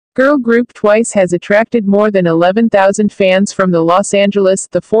Girl group Twice has attracted more than 11,000 fans from the Los Angeles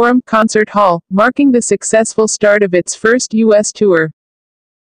The Forum Concert Hall, marking the successful start of its first U.S. tour.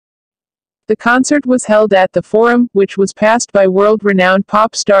 The concert was held at the Forum, which was passed by world-renowned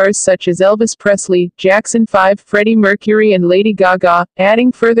pop stars such as Elvis Presley, Jackson 5, Freddie Mercury and Lady Gaga,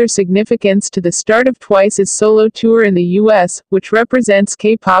 adding further significance to the start of Twice's solo tour in the U.S., which represents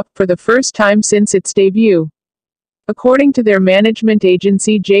K-pop for the first time since its debut. According to their management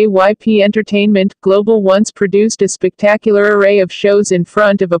agency JYP Entertainment, Global once produced a spectacular array of shows in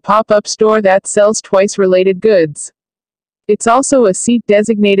front of a pop-up store that sells Twice-related goods. It's also a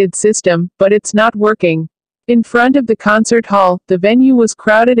seat-designated system, but it's not working. In front of the concert hall, the venue was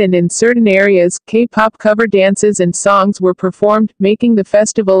crowded and in certain areas, K-pop cover dances and songs were performed, making the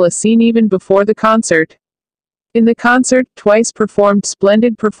festival a scene even before the concert. In the concert, Twice performed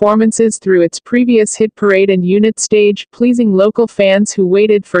splendid performances through its previous hit Parade and Unit stage, pleasing local fans who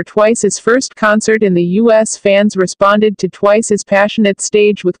waited for Twice's first concert in the U.S. Fans responded to Twice's passionate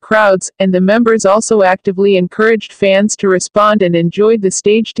stage with crowds, and the members also actively encouraged fans to respond and enjoyed the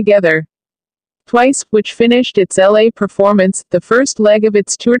stage together. Twice, which finished its LA performance, the first leg of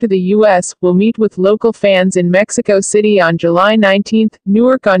its tour to the U.S., will meet with local fans in Mexico City on July 19,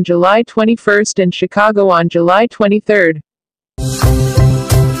 Newark on July 21, and Chicago on July 23.